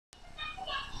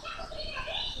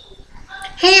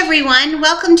Hey everyone,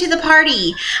 welcome to the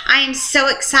party. I am so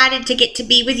excited to get to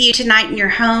be with you tonight in your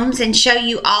homes and show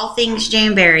you all things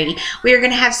Jamberry. We are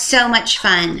going to have so much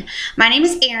fun. My name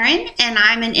is Erin and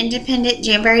I'm an independent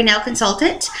Jamberry nail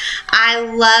consultant. I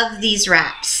love these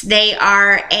wraps. They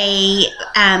are a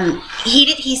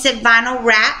heat adhesive vinyl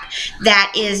wrap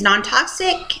that is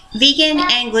non-toxic, vegan,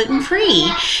 and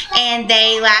gluten-free. And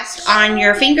they last on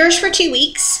your fingers for 2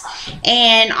 weeks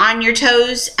and on your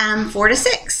toes 4 to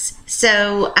 6.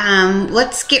 So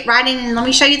let's get right in and let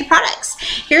me show you the products.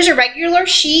 Here's a regular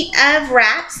sheet of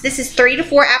wraps. This is 3 to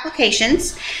 4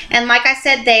 applications. And like I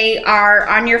said, they are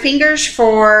on your fingers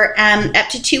for up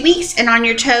to 2 weeks and on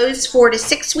your toes 4 to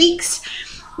 6 weeks.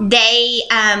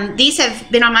 These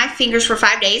have been on my fingers for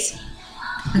 5 days.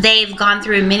 They've gone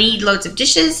through many loads of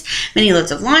dishes, many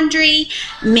loads of laundry,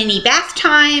 many bath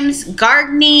times,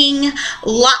 gardening,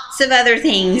 lots of other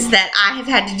things that I have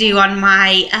had to do on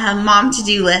my mom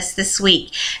to-do list this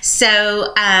week.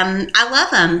 So I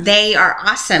love them. They are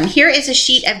awesome. Here is a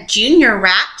sheet of junior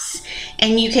wraps,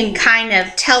 and you can kind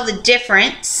of tell the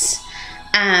difference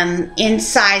in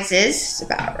sizes. It's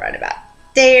right about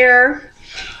there.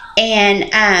 And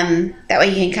that way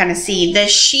you can kind of see. The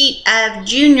sheet of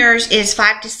juniors is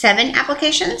 5 to 7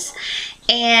 applications.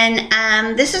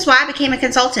 And this is why I became a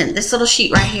consultant, this little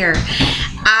sheet right here.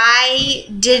 I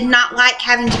did not like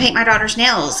having to paint my daughter's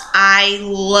nails. I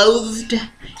loathed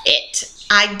it.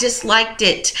 I disliked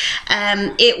it.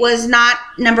 It was not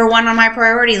 #1 on my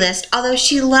priority list, although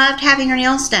she loved having her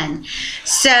nails done.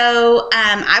 So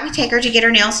I would take her to get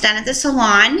her nails done at the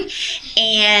salon,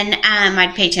 and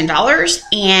I'd pay $10,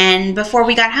 and before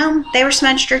we got home, they were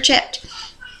smudged or chipped.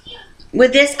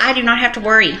 With this, I do not have to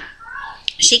worry.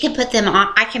 She can put them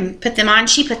on, I can put them on,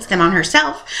 she puts them on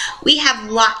herself. We have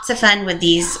lots of fun with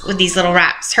these little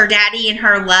wraps. Her daddy and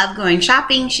her love going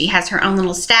shopping. She has her own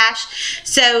little stash.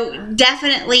 So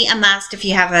definitely a must if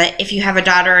you have a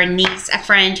daughter, a niece, a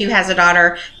friend who has a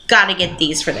daughter, gotta get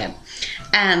these for them.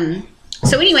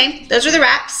 So anyway, those are the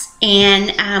wraps,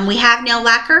 and we have nail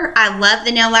lacquer. I love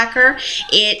the nail lacquer.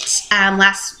 It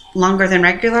lasts longer than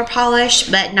regular polish,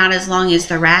 but not as long as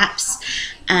the wraps.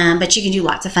 But you can do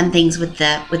lots of fun things with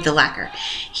the lacquer.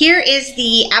 Here is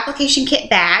the application kit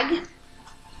bag,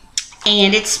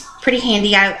 and it's pretty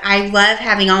handy. I love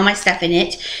having all my stuff in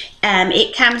it.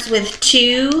 It comes with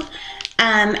two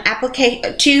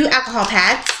alcohol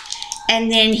pads,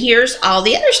 and then here's all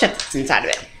the other stuff that's inside of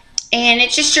it. And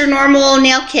it's just your normal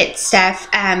nail kit stuff: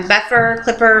 buffer,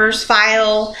 clippers,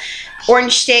 file,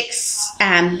 orange sticks.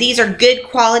 These are good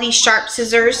quality sharp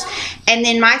scissors. And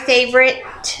then my favorite,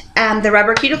 the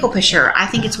rubber cuticle pusher. I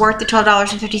think it's worth the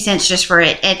 $12.50 just for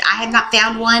it. And I have not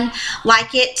found one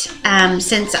like it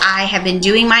since I have been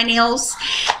doing my nails.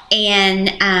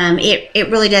 And it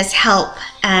really does help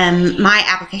my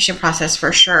application process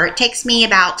for sure. It takes me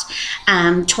about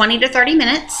 20 to 30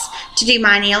 minutes to do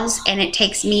my nails, and it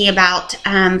takes me about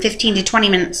 15 to 20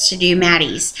 minutes to do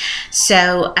Maddie's.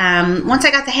 So once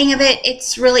I got the hang of it,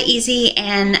 it's really easy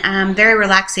and very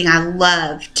relaxing. I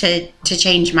love to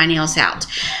change my nails out.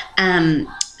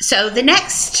 So the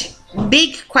next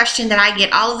big question that I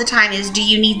get all of the time is, do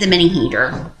you need the mini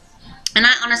heater? And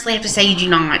I honestly have to say you do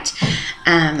not.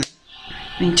 Let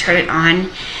me turn it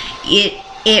on.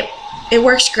 It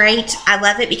works great. I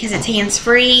love it because it's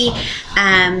hands-free.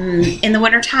 In the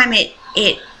wintertime,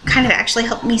 it kind of actually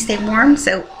helped me stay warm,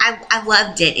 so I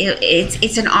loved it.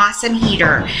 It's an awesome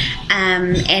heater,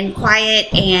 and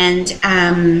quiet, and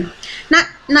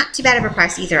not too bad of a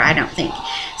price either, I don't think.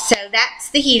 So that's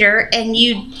the heater, and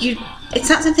it's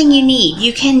not something you need.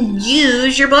 You can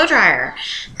use your blow dryer,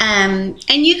 and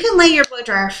you can lay your blow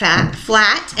dryer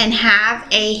flat and have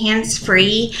a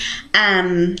hands-free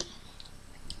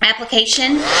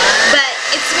application, but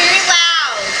it's very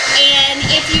loud, and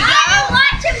if you I don't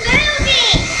watch a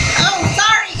movie. Oh,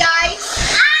 sorry guys.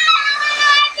 I don't want to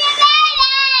watch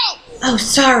a movie. Oh,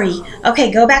 sorry.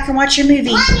 Okay, go back and watch your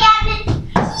movie.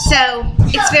 So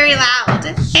it's very loud,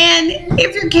 and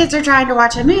if your kids are trying to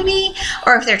watch a movie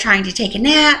or if they're trying to take a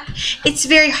nap, it's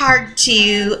very hard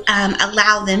to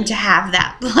allow them to have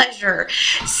that pleasure.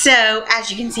 So as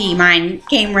you can see, mine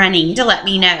came running to let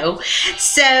me know.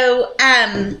 So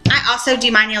I also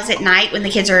do my nails at night when the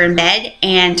kids are in bed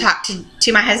and talk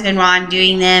to my husband while I'm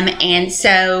doing them, and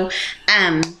so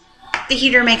The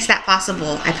heater makes that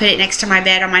possible. I put it next to my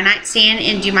bed on my nightstand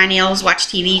and do my nails, watch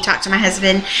TV, talk to my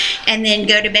husband, and then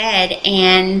go to bed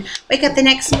and wake up the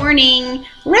next morning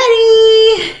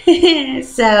ready.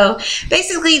 So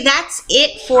basically that's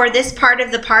it for this part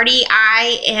of the party.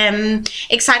 I am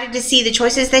excited to see the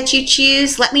choices that you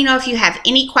choose. Let me know if you have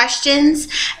any questions.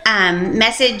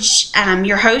 Message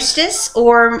your hostess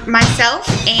or myself,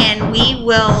 and we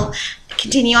will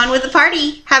continue on with the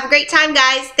party. Have a great time,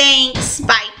 guys. Thanks.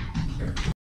 Bye.